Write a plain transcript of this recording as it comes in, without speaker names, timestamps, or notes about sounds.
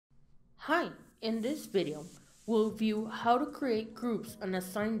Hi, in this video, we'll view how to create groups and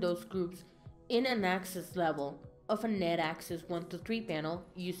assign those groups in an access level of a NetAXS 1 to 3 panel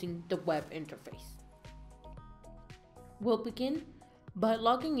using the web interface. We'll begin by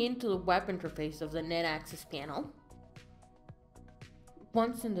logging into the web interface of the NetAXS panel.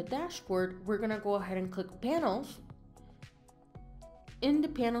 Once in the dashboard, we're going to go ahead and click Panels. In the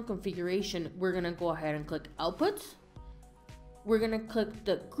panel configuration, we're going to go ahead and click Outputs. We're going to click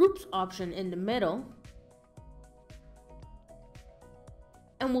the Groups option in the middle,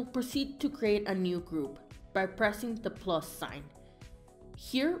 and we'll proceed to create a new group by pressing the plus sign.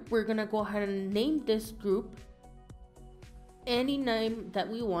 Here, we're going to go ahead and name this group. Any name that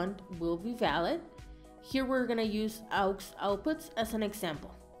we want will be valid. Here, we're going to use AUX outputs as an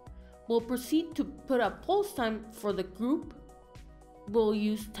example. We'll proceed to put a pulse time for the group. We'll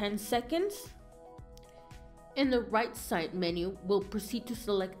use 10 seconds. In the right side menu, we'll proceed to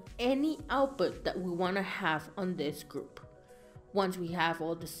select any output that we want to have on this group. Once we have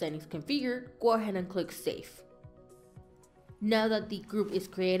all the settings configured, go ahead and click Save. Now that the group is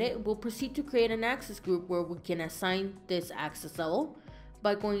created, we'll proceed to create an access group where we can assign this access level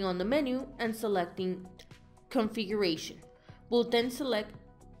by going on the menu and selecting Configuration. We'll then select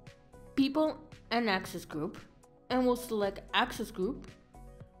People and Access Group, and we'll select Access Group.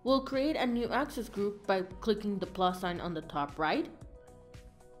 We'll create a new access group by clicking the plus sign on the top right.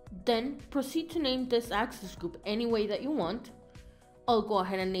 Then proceed to name this access group any way that you want. I'll go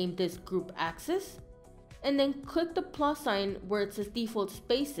ahead and name this group access, and then click the plus sign where it says default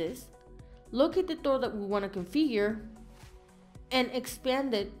spaces. Locate the door that we want to configure and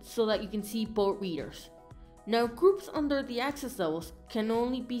expand it so that you can see both readers. Now, groups under the access levels can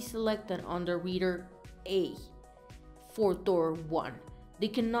only be selected under reader A for door 1. They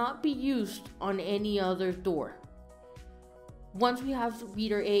cannot be used on any other door. Once we have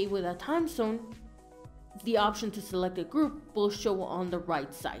reader A with a time zone, the option to select a group will show on the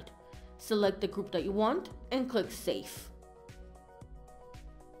right side. Select the group that you want and click Save.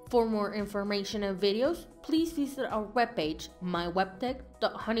 For more information and videos, please visit our webpage,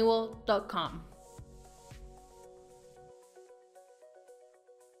 mywebtech.honeywell.com.